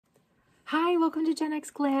Hi, welcome to Gen X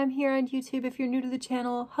Glam here on YouTube. If you're new to the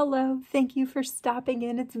channel, hello, thank you for stopping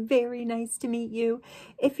in. It's very nice to meet you.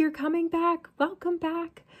 If you're coming back, welcome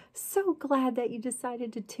back. So glad that you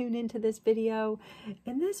decided to tune into this video.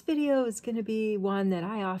 And this video is going to be one that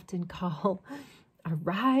I often call a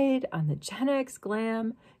ride on the Gen X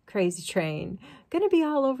Glam crazy train. Gonna be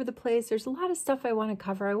all over the place. There's a lot of stuff I want to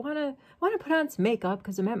cover. I want to put on some makeup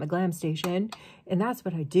because I'm at my glam station, and that's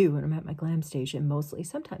what I do when I'm at my glam station mostly.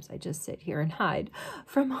 Sometimes I just sit here and hide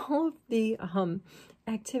from all of the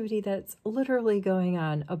activity that's literally going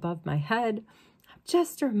on above my head. I'm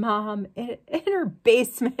just her mom in her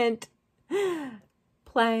basement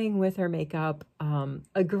playing with her makeup.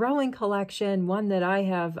 A growing collection, one that I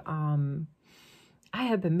have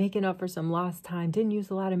been making up for some lost time. Didn't use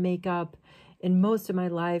a lot of makeup in most of my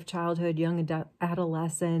life, childhood, young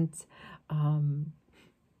adolescence,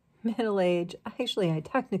 middle age. Actually, I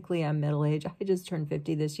technically am middle age. I just turned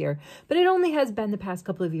 50 this year, but it only has been the past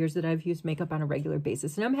couple of years that I've used makeup on a regular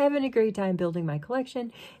basis, and I'm having a great time building my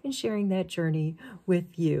collection and sharing that journey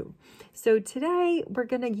with you. So today we're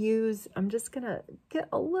going to use, I'm just going to get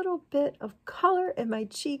a little bit of color in my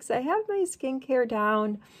cheeks. I have my skincare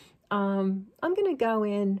down. I'm going to go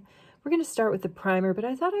in, we're going to start with the primer, but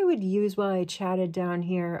I thought I would use while I chatted down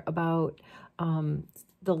here about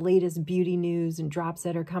the latest beauty news and drops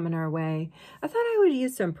that are coming our way. I thought I would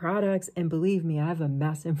use some products, and believe me, I have a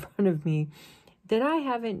mess in front of me that I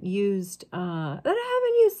haven't used,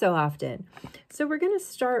 so often. So we're going to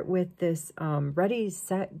start with this Ready,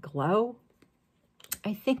 Set, Glow.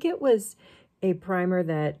 I think it was a primer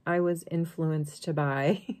that I was influenced to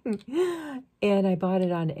buy and I bought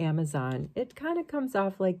it on Amazon. It kind of comes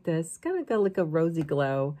off like this, kind of got like a rosy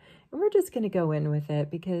glow, and we're just going to go in with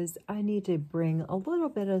it because I need to bring a little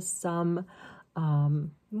bit of some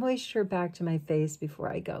moisture back to my face before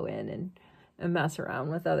I go in and mess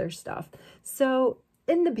around with other stuff. So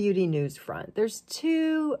in the beauty news front, there's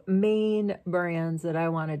two main brands that I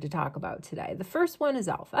wanted to talk about today. The first one is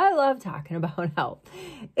e.l.f. I love talking about e.l.f.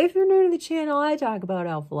 If you're new to the channel, I talk about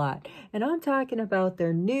e.l.f. a lot. And I'm talking about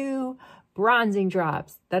their new bronzing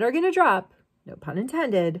drops that are going to drop, no pun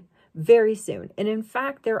intended, very soon. And in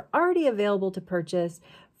fact, they're already available to purchase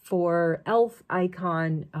for e.l.f.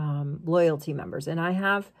 Icon loyalty members. And I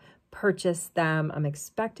have purchased them. I'm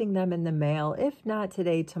expecting them in the mail, if not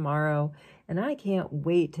today, tomorrow. And I can't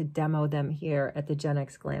wait to demo them here at the Gen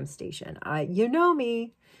X Glam Station. You know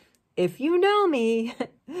me. If you know me,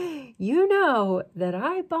 you know that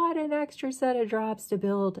I bought an extra set of drops to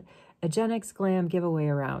build a Gen X Glam giveaway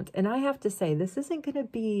around. And I have to say, this isn't going to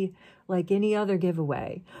be like any other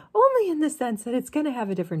giveaway, only in the sense that it's going to have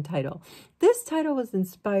a different title. This title was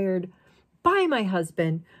inspired by my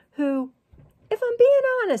husband, who, if I'm being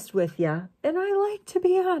honest with you, and I like to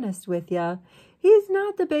be honest with you, he's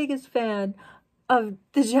not the biggest fan of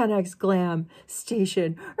the Gen X Glam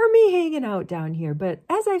Station or me hanging out down here. But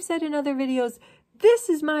as I've said in other videos, this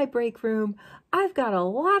is my break room. I've got a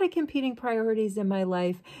lot of competing priorities in my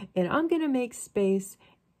life, and I'm going to make space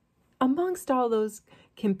amongst all those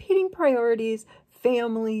competing priorities: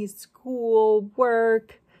 family, school,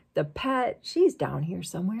 work, the pet. She's down here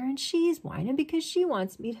somewhere and she's whining because she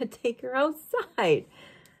wants me to take her outside.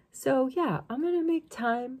 So yeah, I'm going to make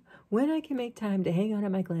time when I can make time to hang out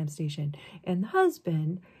at my glam station. And the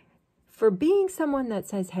husband, for being someone that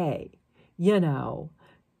says, hey, you know,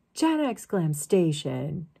 Gen X Glam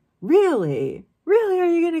Station, really are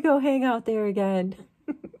you going to go hang out there again?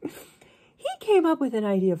 He came up with an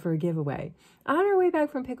idea for a giveaway. On our way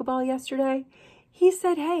back from pickleball yesterday, he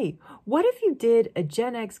said, hey, what if you did a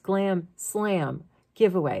Gen X Glam Slam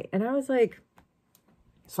giveaway? And I was like,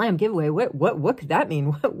 Slam giveaway? What could that mean?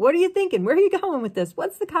 What are you thinking? Where are you going with this?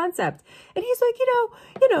 What's the concept? And he's like,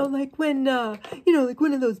 you know, like when, like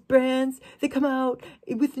one of those brands, they come out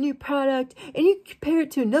with a new product and you compare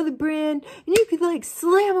it to another brand and you could like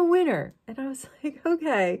slam a winner. And I was like,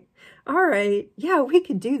 okay, all right. Yeah, we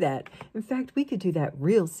could do that. In fact, we could do that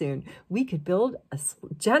real soon. We could build a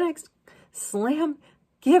Gen X Slam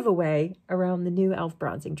giveaway around the new e.l.f.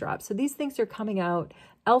 bronzing drop. So these things are coming out.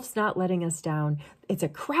 e.l.f.'s not letting us down. It's a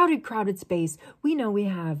crowded space. We know we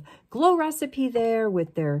have Glow Recipe there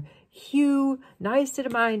with their Hue,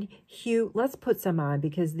 Niacinamide Hue. Let's put some on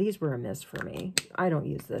because these were a miss for me. I don't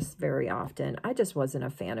use this very often. I just wasn't a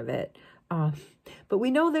fan of it. But we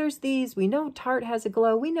know there's these. We know Tarte has a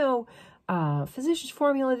glow. We know Physicians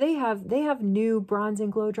Formula, they have new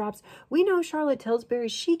bronzing glow drops. We know Charlotte Tilbury,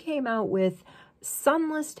 she came out with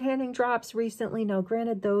sunless tanning drops recently. Now,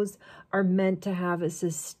 granted, those are meant to have a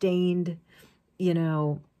sustained,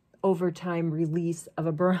 over time release of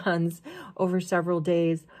a bronze over several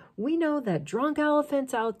days. We know that Drunk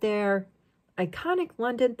Elephant's out there. Iconic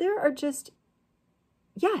London. There are just,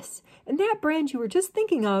 yes. And that brand you were just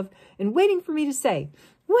thinking of and waiting for me to say,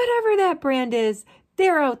 whatever that brand is,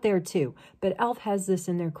 they're out there too. But e.l.f. has this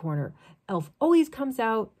in their corner. e.l.f. always comes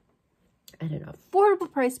out at an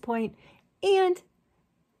affordable price point, and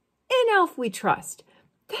in e.l.f. we trust.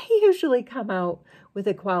 They usually come out with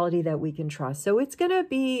a quality that we can trust. So it's going to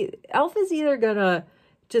be, e.l.f. is either going to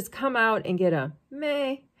just come out and get a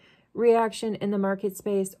meh reaction in the market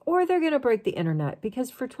space, or they're going to break the internet, because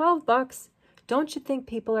for $12, don't you think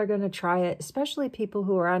people are going to try it, especially people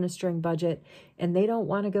who are on a string budget and they don't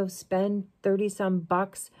want to go spend 30 some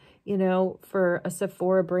bucks, you know, for a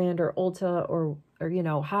Sephora brand or Ulta or you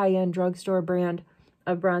know, high-end drugstore brand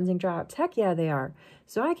of bronzing drops? Heck yeah, they are.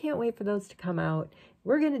 So I can't wait for those to come out.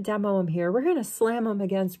 We're going to demo them here. We're going to slam them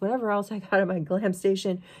against whatever else I got at my glam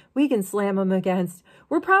station. We can slam them against.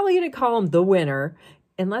 We're probably going to call them the winner,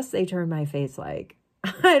 unless they turn my face like,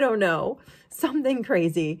 I don't know, something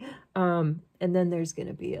crazy. And then there's going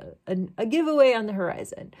to be a giveaway on the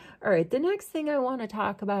horizon. All right, the next thing I want to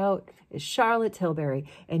talk about is Charlotte Tilbury.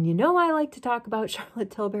 And you know I like to talk about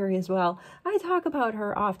Charlotte Tilbury as well. I talk about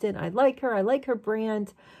her often. I like her. I like her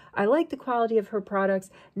brand. I like the quality of her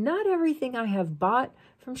products. Not everything I have bought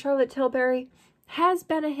from Charlotte Tilbury has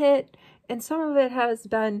been a hit, and some of it has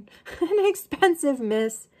been an expensive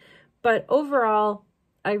miss. But overall,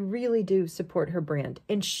 I really do support her brand.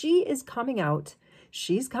 And she is coming out.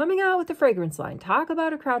 She's coming out with the fragrance line. Talk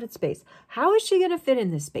about a crowded space. How is she going to fit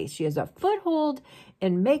in this space? She has a foothold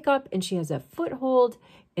in makeup and she has a foothold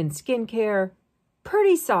in skincare.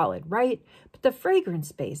 Pretty solid, right? But the fragrance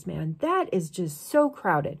space, man, that is just so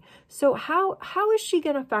crowded. So how is she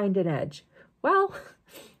going to find an edge? Well,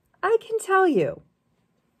 I can tell you.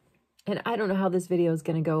 And I don't know how this video is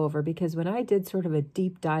going to go over, because when I did sort of a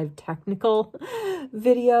deep dive technical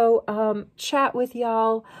video chat with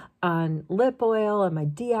y'all on lip oil and my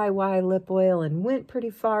DIY lip oil, and went pretty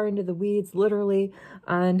far into the weeds, literally,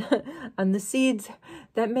 on the seeds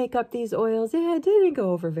that make up these oils, it didn't go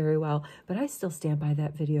over very well. But I still stand by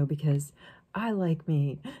that video because I like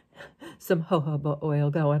me some jojoba oil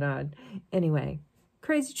going on. Anyway,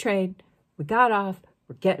 crazy train. We got off.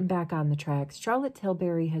 We're getting back on the tracks. Charlotte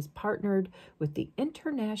Tilbury has partnered with the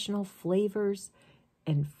International Flavors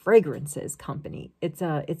and Fragrances Company. It's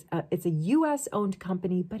a U.S. owned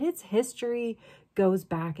company, but its history goes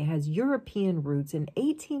back. It has European roots. In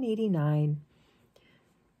 1889,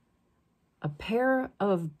 a pair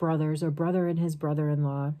of brothers, or brother and his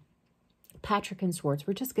brother-in-law, Patrick and Schwartz,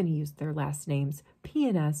 we're just going to use their last names,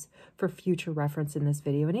 P&S, for future reference in this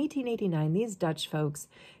video. In 1889, these Dutch folks,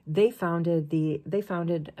 they founded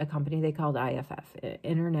a company they called IFF,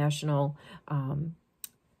 International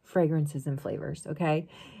Fragrances and Flavors, okay?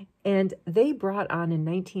 And they brought on in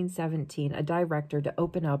 1917 a director to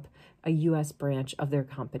open up a U.S. branch of their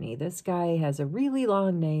company. This guy has a really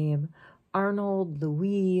long name, Arnold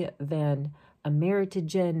Louis van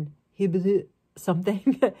Amertigen Hibble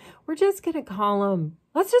something. We're just going to call him,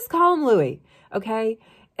 let's just call him Louis, okay?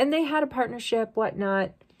 And they had a partnership,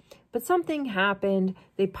 whatnot, but something happened.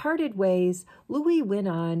 They parted ways. Louis went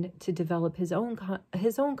on to develop his own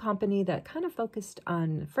company that kind of focused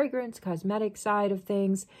on fragrance, cosmetic side of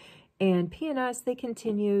things. And P&S, they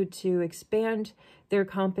continued to expand their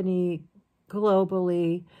company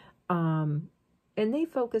globally. And they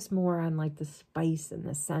focus more on like the spice and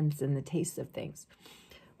the scents and the taste of things.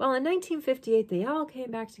 Well, in 1958, they all came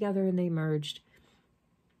back together and they merged.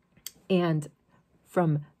 And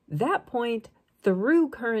from that point through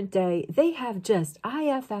current day, they have just,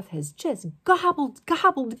 IFF has just gobbled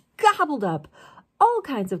up all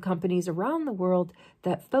kinds of companies around the world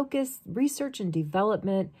that focus research and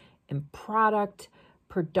development and product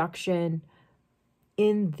production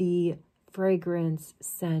in the fragrance,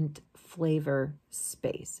 scent, flavor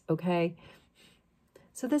space, okay?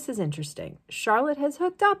 So this is interesting. Charlotte has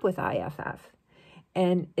hooked up with IFF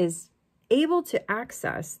and is able to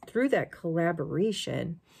access, through that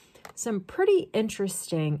collaboration, some pretty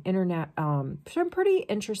interesting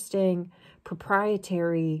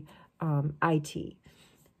proprietary IT.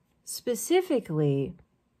 Specifically,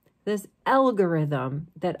 this algorithm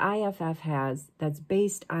that IFF has that's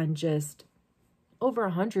based on just over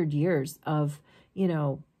 100 years of, you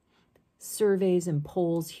know, surveys and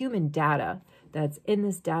polls, human data that's in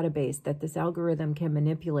this database that this algorithm can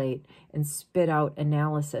manipulate and spit out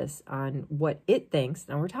analysis on what it thinks.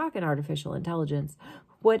 Now we're talking artificial intelligence,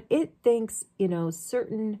 what it thinks, you know,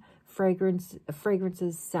 certain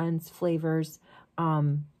fragrances, scents, flavors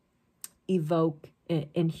evoke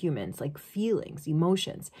in humans, like feelings,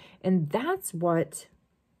 emotions. And that's what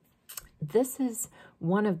This is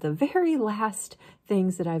one of the very last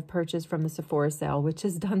things that I've purchased from the Sephora sale, which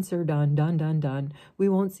is done, sir, done, done, done, done. We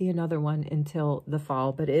won't see another one until the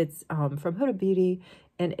fall, but it's from Huda Beauty,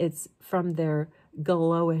 and it's from their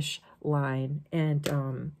Glowish line,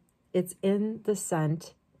 and it's in the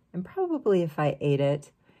scent, and probably if I ate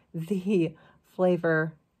it, the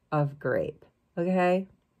flavor of grape, okay?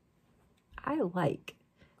 I like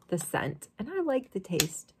the scent, and I like the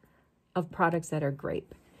taste of products that are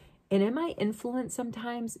grape. And am I influenced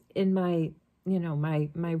sometimes in my,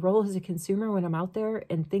 my role as a consumer when I'm out there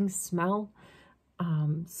and things smell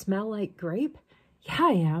like grape? Yeah,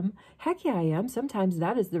 I am. Heck yeah, I am. Sometimes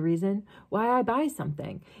that is the reason why I buy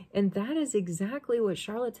something. And that is exactly what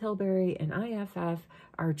Charlotte Tilbury and IFF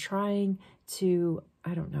are trying to,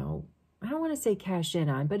 I don't want to say cash in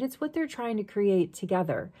on, but it's what they're trying to create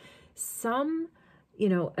together.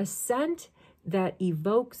 A scent that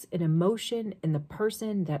evokes an emotion in the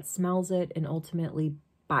person that smells it and ultimately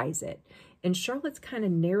buys it. And Charlotte's kind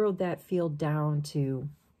of narrowed that field down to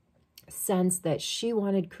scents that she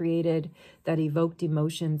wanted created that evoked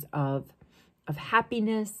emotions of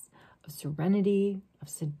happiness, of serenity, of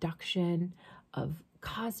seduction, of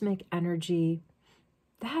cosmic energy.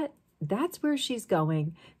 That's where she's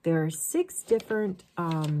going. There are 6 different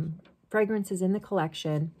fragrances in the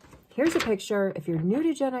collection. Here's a picture. If you're new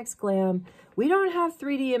to Gen X Glam, we don't have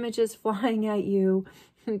 3D images flying at you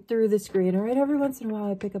through the screen. All right, every once in a while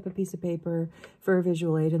I pick up a piece of paper for a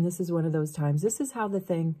visual aid, and this is one of those times. This is how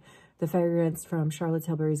the fragrance from Charlotte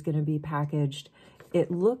Tilbury is going to be packaged. It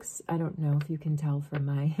looks, I don't know if you can tell from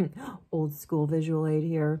my old school visual aid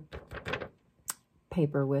here,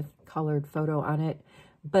 paper with colored photo on it,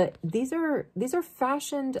 but these are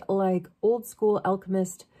fashioned like old school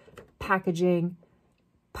alchemist packaging,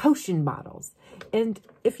 potion bottles. And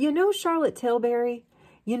if you know Charlotte Tilbury,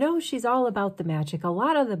 you know she's all about the magic. A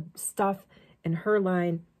lot of the stuff in her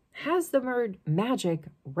line has the word magic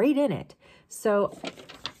right in it. So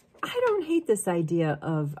I don't hate this idea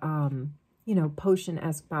of,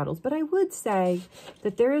 potion-esque bottles, but I would say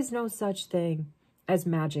that there is no such thing as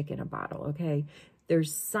magic in a bottle, okay?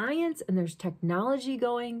 There's science and there's technology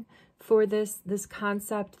going for this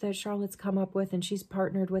concept that Charlotte's come up with, and she's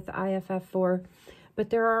partnered with the IFF for. But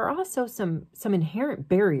there are also some inherent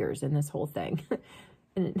barriers in this whole thing.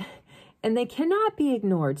 and they cannot be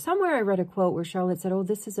ignored. Somewhere I read a quote where Charlotte said, oh,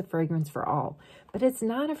 this is a fragrance for all. But it's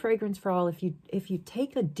not a fragrance for all if you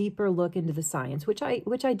take a deeper look into the science, which I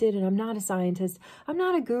did, and I'm not a scientist. I'm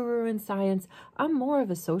not a guru in science. I'm more of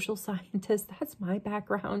a social scientist. That's my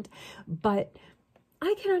background. But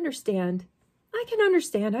I can understand. I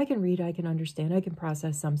can read, I can understand, I can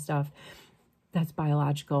process some stuff that's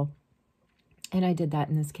biological. And I did that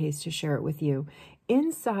in this case to share it with you.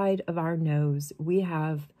 Inside of our nose, we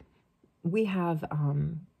have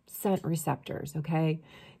scent receptors, okay?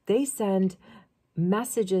 They send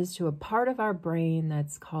messages to a part of our brain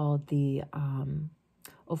that's called the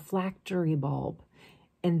olfactory bulb.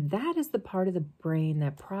 And that is the part of the brain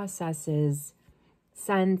that processes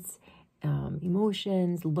scents,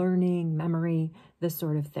 emotions, learning, memory, this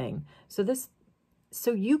sort of thing.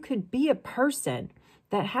 So you could be a person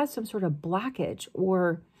that has some sort of blockage,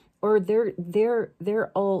 or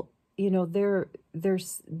they're all, you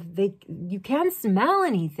can't smell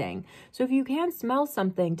anything. So if you can't smell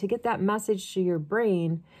something, to get that message to your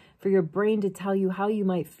brain, for your brain to tell you how you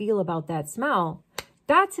might feel about that smell,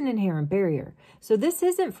 that's an inherent barrier. So this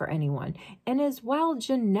isn't for anyone. And as well,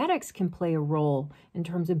 genetics can play a role in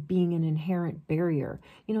terms of being an inherent barrier.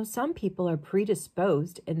 Some people are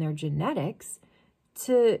predisposed in their genetics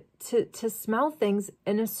to smell things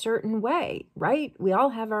in a certain way, right? We all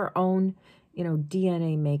have our own,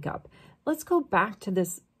 DNA makeup. Let's go back to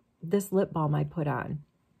this lip balm I put on.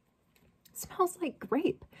 It smells like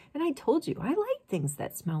grape. And I told you, I like things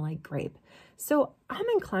that smell like grape. So I'm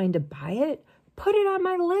inclined to buy it, put it on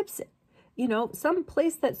my lips, some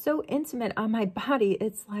place that's so intimate on my body.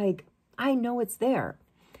 It's like, I know it's there.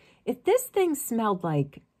 If this thing smelled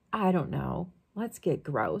like, I don't know, let's get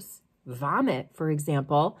gross, vomit, for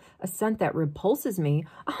example, a scent that repulses me,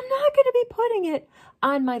 I'm not going to be putting it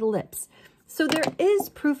on my lips. So there is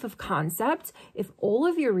proof of concept. If all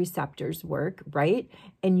of your receptors work, right,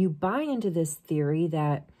 and you buy into this theory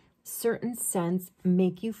that certain scents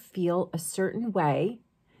make you feel a certain way,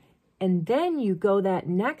 and then you go that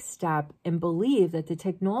next step and believe that the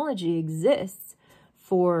technology exists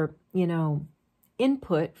for,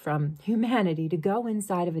 input from humanity to go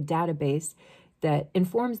inside of a database that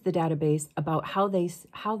informs the database about how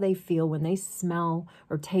they feel when they smell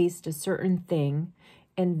or taste a certain thing.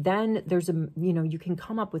 And then there's you can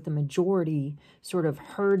come up with a majority sort of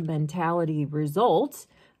herd mentality result.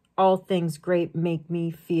 all things great make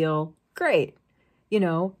me feel great.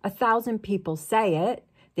 1,000 people say it.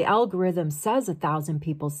 The algorithm says 1,000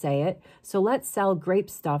 people say it. So let's sell grape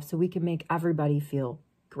stuff so we can make everybody feel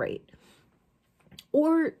great.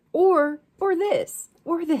 Or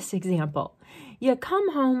this example. You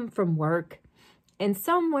come home from work and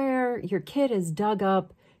somewhere your kid has dug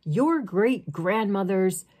up your great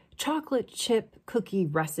grandmother's chocolate chip cookie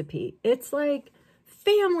recipe. It's like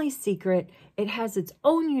family secret. It has its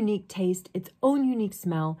own unique taste, its own unique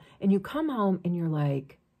smell. And you come home and you're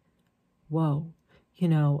like, whoa,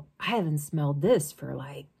 I haven't smelled this for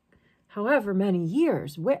like however many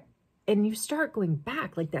years. And you start going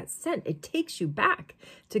back, like that scent, it takes you back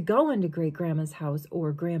to go into great grandma's house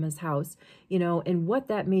or grandma's house, and what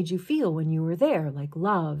that made you feel when you were there, like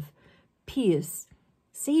love, peace,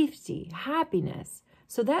 safety, happiness.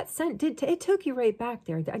 So that scent it took you right back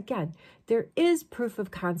there. Again, there is proof of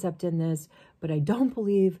concept in this, but I don't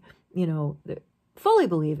believe, fully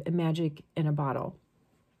believe in magic in a bottle.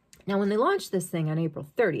 Now, when they launched this thing on April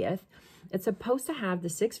 30th, it's supposed to have the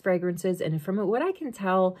 6 fragrances. And from what I can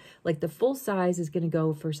tell, like the full size is going to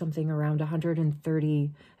go for something around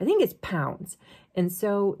 130, I think it's pounds. And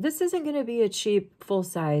so this isn't going to be a cheap full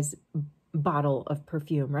size bottle of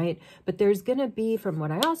perfume, right? But there's going to be, from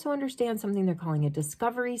what I also understand, something they're calling a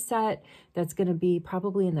discovery set that's going to be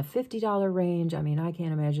probably in the $50 range. I mean, I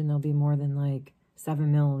can't imagine there'll be more than like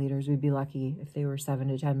 7 milliliters. We'd be lucky if they were 7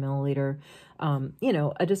 to 10 milliliter,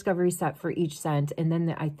 a discovery set for each scent. And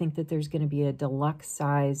then I think that there's going to be a deluxe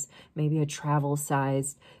size, maybe a travel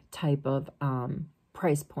size type of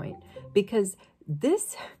price point, because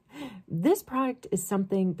this product is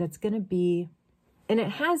something that's going to be, and it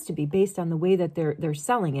has to be based on the way that they're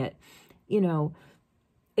selling it,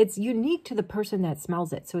 it's unique to the person that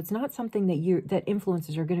smells it. So it's not something that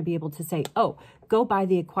influencers are going to be able to say, oh, go buy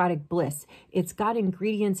the Aquatic Bliss. It's got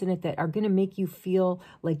ingredients in it that are going to make you feel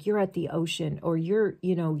like you're at the ocean, or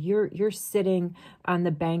you're sitting on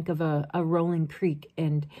the bank of a rolling creek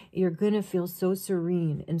and you're going to feel so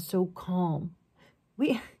serene and so calm.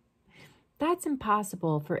 That's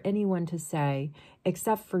impossible for anyone to say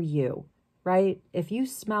except for you. Right? If you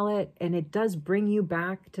smell it and it does bring you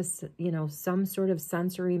back to, some sort of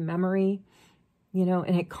sensory memory,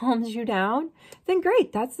 and it calms you down, then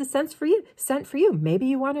great. That's the scent for you. Maybe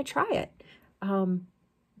you want to try it.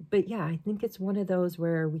 But yeah, I think it's one of those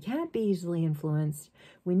where we can't be easily influenced.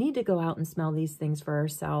 We need to go out and smell these things for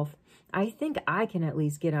ourselves. I think I can at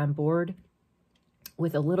least get on board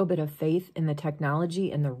with a little bit of faith in the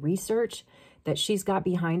technology and the research that she's got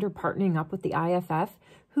behind her, partnering up with the IFF,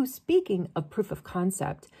 who, speaking of proof of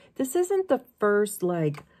concept, this isn't the first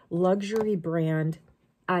like luxury brand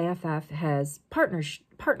IFF has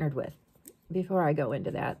partnered with. Before I go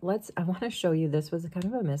into that, I want to show you, this was kind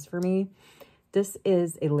of a miss for me. This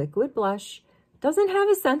is a liquid blush. Doesn't have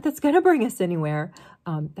a scent that's going to bring us anywhere.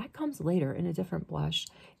 That comes later in a different blush.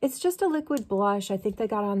 It's just a liquid blush. I think they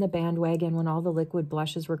got on the bandwagon when all the liquid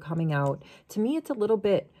blushes were coming out. To me, it's a little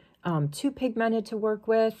bit too pigmented to work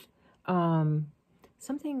with.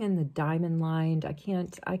 Something in the diamond lined. I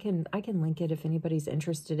can link it if anybody's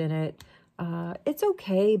interested in it. It's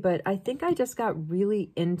okay, but I think I just got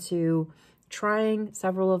really into trying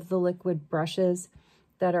several of the liquid brushes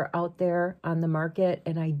that are out there on the market,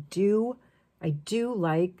 and I do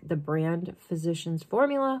like the brand Physicians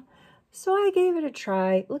Formula, so I gave it a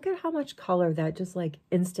try. Look at how much color that just like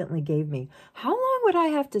instantly gave me. How long would I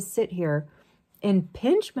have to sit here and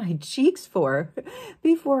pinch my cheeks for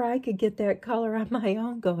before I could get that color on my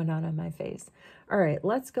own going on my face? All right,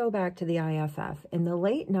 let's go back to the IFF. In the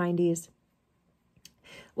late 90s,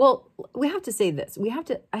 well, we have to say this.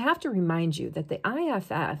 I have to remind you that the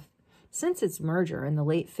IFF, since its merger in the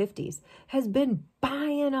late 50s, has been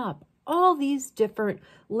buying up all these different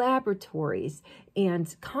laboratories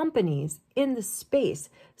and companies in the space.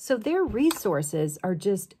 So their resources are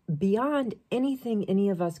just beyond anything any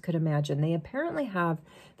of us could imagine. They apparently have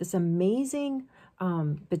this amazing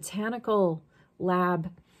botanical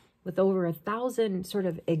lab with over 1,000 sort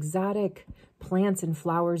of exotic plants and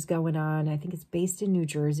flowers going on. I think it's based in New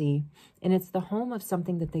Jersey, and it's the home of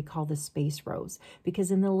something that they call the space rose,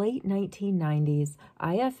 because in the late 1990s,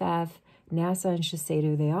 IFF, NASA, and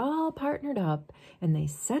Shiseido, they all partnered up and they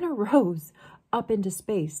sent a rose up into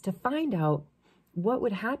space to find out what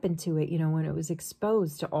would happen to it, when it was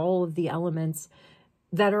exposed to all of the elements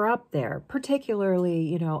that are up there,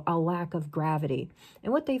 particularly, a lack of gravity.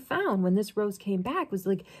 And what they found when this rose came back was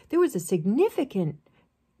like there was a significant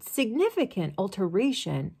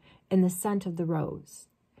alteration in the scent of the rose.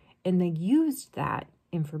 And they used that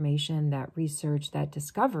information, that research, that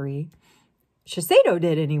discovery Shiseido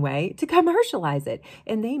did anyway, to commercialize it.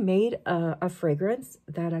 And they made a fragrance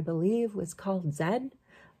that I believe was called Zen.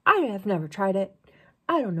 I have never tried it.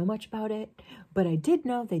 I don't know much about it, but I did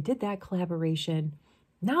know they did that collaboration.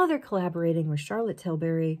 Now they're collaborating with Charlotte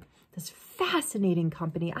Tilbury, this fascinating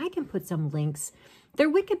company. I can put some links.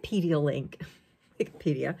 Their Wikipedia link.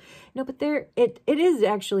 Wikipedia. No, but it is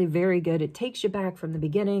actually very good. It takes you back from the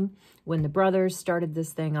beginning when the brothers started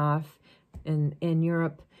this thing off in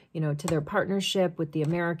Europe, you know, to their partnership with the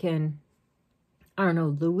American, I don't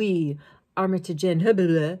know, Louis Armitage,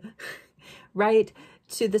 right?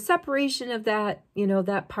 To the separation of that, you know,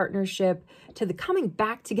 that partnership, to the coming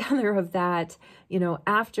back together of that, you know,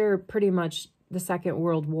 after pretty much the Second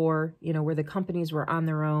World War, you know, where the companies were on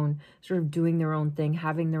their own, sort of doing their own thing,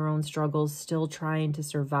 having their own struggles, still trying to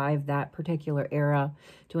survive that particular era,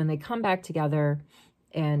 to when they come back together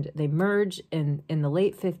and they merge in the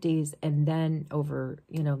late 50s, and then over,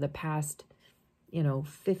 you know, the past, you know,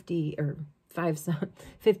 50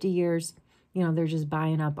 years, you know, they're just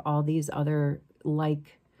buying up all these other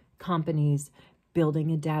like companies,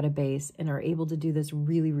 building a database, and are able to do this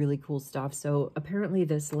really, really cool stuff. So apparently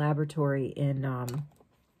this laboratory in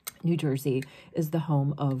New Jersey is the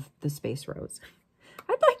home of the Space Rose.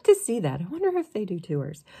 I'd like to see that. I wonder if they do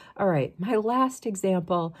tours. All right, my last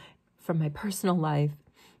example from my personal life,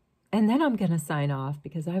 and then I'm going to sign off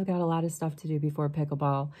because I've got a lot of stuff to do before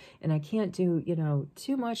pickleball, and I can't do, you know,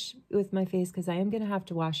 too much with my face because I am going to have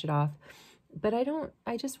to wash it off. But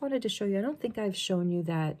I just wanted to show you, I don't think I've shown you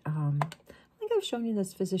that, I think I've shown you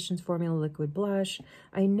this Physicians Formula Liquid Blush.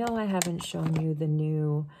 I know I haven't shown you the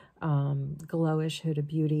new Glowish Huda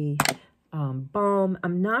Beauty balm.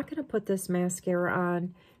 I'm not going to put this mascara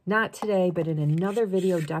on, not today, but in another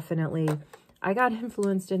video, definitely. I got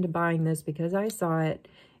influenced into buying this because I saw it,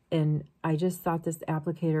 and I just thought this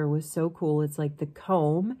applicator was so cool. It's like the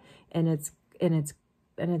comb, and it's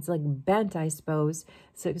like bent, I suppose.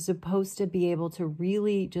 So it's supposed to be able to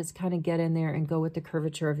really just kind of get in there and go with the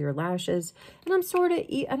curvature of your lashes. And I'm sort of,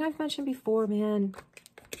 and I've mentioned before, man,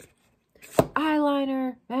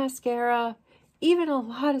 eyeliner, mascara, even a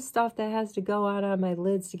lot of stuff that has to go on my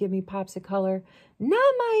lids to give me pops of color.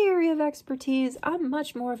 Not my area of expertise. I'm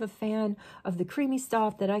much more of a fan of the creamy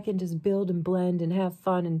stuff that I can just build and blend and have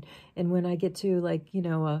fun. And when I get to, like, you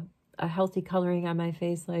know, a healthy coloring on my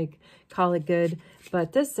face, like, call it good.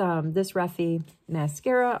 But this Reffy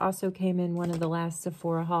mascara also came in one of the last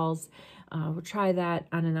Sephora hauls. We'll try that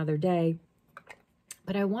on another day.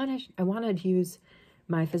 But I wanted to use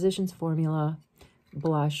my Physicians Formula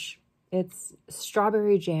blush. It's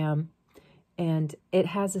strawberry jam, and it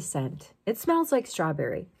has a scent. It smells like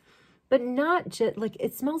strawberry, but not just like,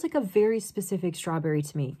 it smells like a very specific strawberry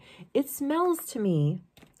to me. It smells to me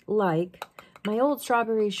like my old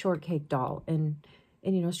strawberry shortcake doll. And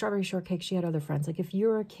you know, strawberry shortcake, she had other friends. Like, if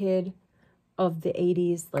you're a kid of the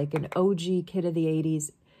 80s, like an OG kid of the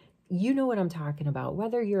 80s, you know what I'm talking about.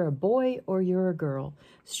 Whether you're a boy or you're a girl,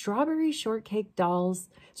 strawberry shortcake dolls,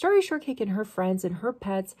 strawberry shortcake and her friends and her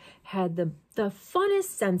pets had the funnest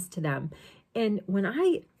scents to them. And when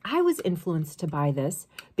I was influenced to buy this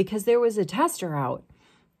because there was a tester out,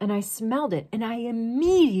 and I smelled it, and I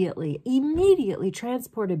immediately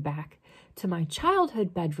transported back to my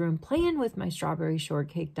childhood bedroom, playing with my strawberry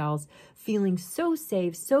shortcake dolls, feeling so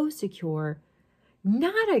safe, so secure,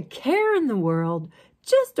 not a care in the world,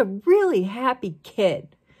 just a really happy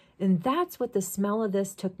kid. And that's what the smell of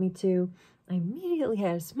this took me to. I immediately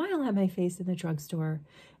had a smile on my face in the drugstore.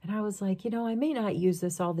 And I was like, you know, I may not use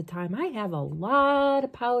this all the time. I have a lot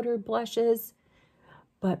of powdered blushes,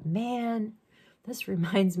 but man, this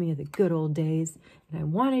reminds me of the good old days, and I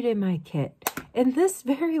want it in my kit. And this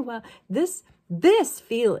very well, that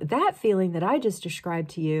feeling that I just described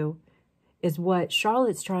to you is what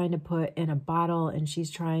Charlotte's trying to put in a bottle, and she's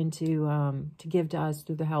trying to give to us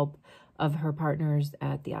through the help of her partners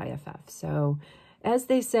at the IFF. So, as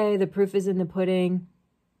they say, the proof is in the pudding.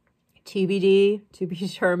 TBD, to be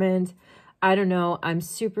determined. I don't know. I'm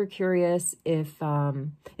super curious if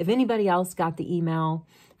anybody else got the email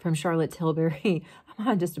from Charlotte Tilbury. I'm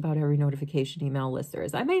on just about every notification email list there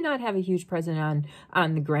is. I may not have a huge presence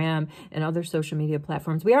on the gram and other social media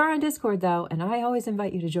platforms. We are on Discord, though, and I always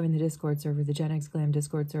invite you to join the Discord server, the GenX Glam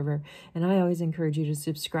Discord server. And I always encourage you to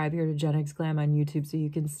subscribe here to GenX Glam on YouTube so you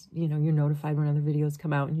can, you know, you're notified when other videos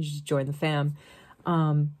come out and you just join the fam.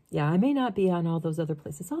 Yeah, I may not be on all those other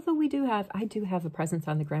places, although I do have a presence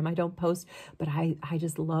on the gram. I don't post, but I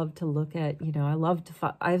just love to look at, you know,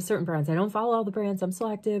 I have certain brands. I don't follow all the brands. I'm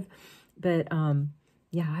selective, but,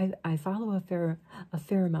 yeah, I follow a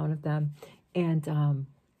fair amount of them. And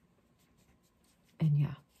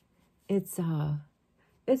yeah, it's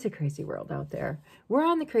It's a crazy world out there. We're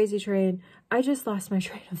on the crazy train. I just lost my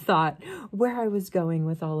train of thought where I was going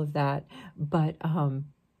with all of that. But,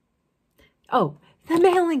 oh, the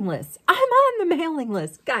mailing list. I'm on the mailing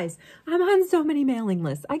list. Guys, I'm on so many mailing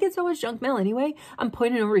lists. I get so much junk mail anyway. I'm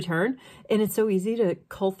point of no return. And it's so easy to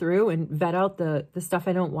cull through and vet out the stuff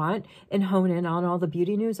I don't want and hone in on all the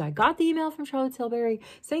beauty news. I got the email from Charlotte Tilbury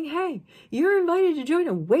saying, hey, you're invited to join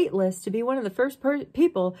a wait list to be one of the first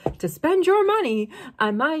people to spend your money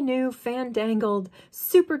on my new fandangled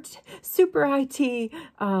super IT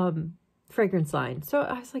fragrance line. So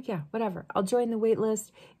I was like, yeah, whatever. I'll join the wait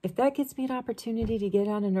list. If that gets me an opportunity to get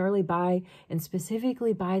on an early buy and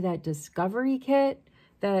specifically buy that discovery kit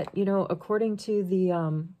that, you know, according to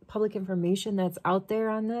the public information that's out there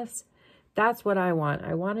on this, that's what I want.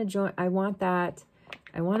 I want to join. I want that.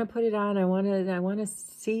 I want to put it on. I want to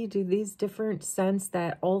see, do these different scents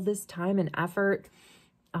that all this time and effort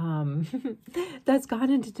that's gone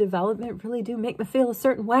into development really do make me feel a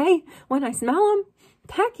certain way when I smell them.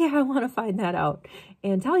 Heck yeah, I want to find that out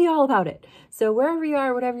and tell you all about it. So wherever you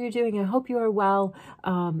are, whatever you're doing, I hope you are well.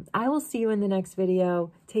 I will see you in the next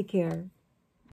video. Take care.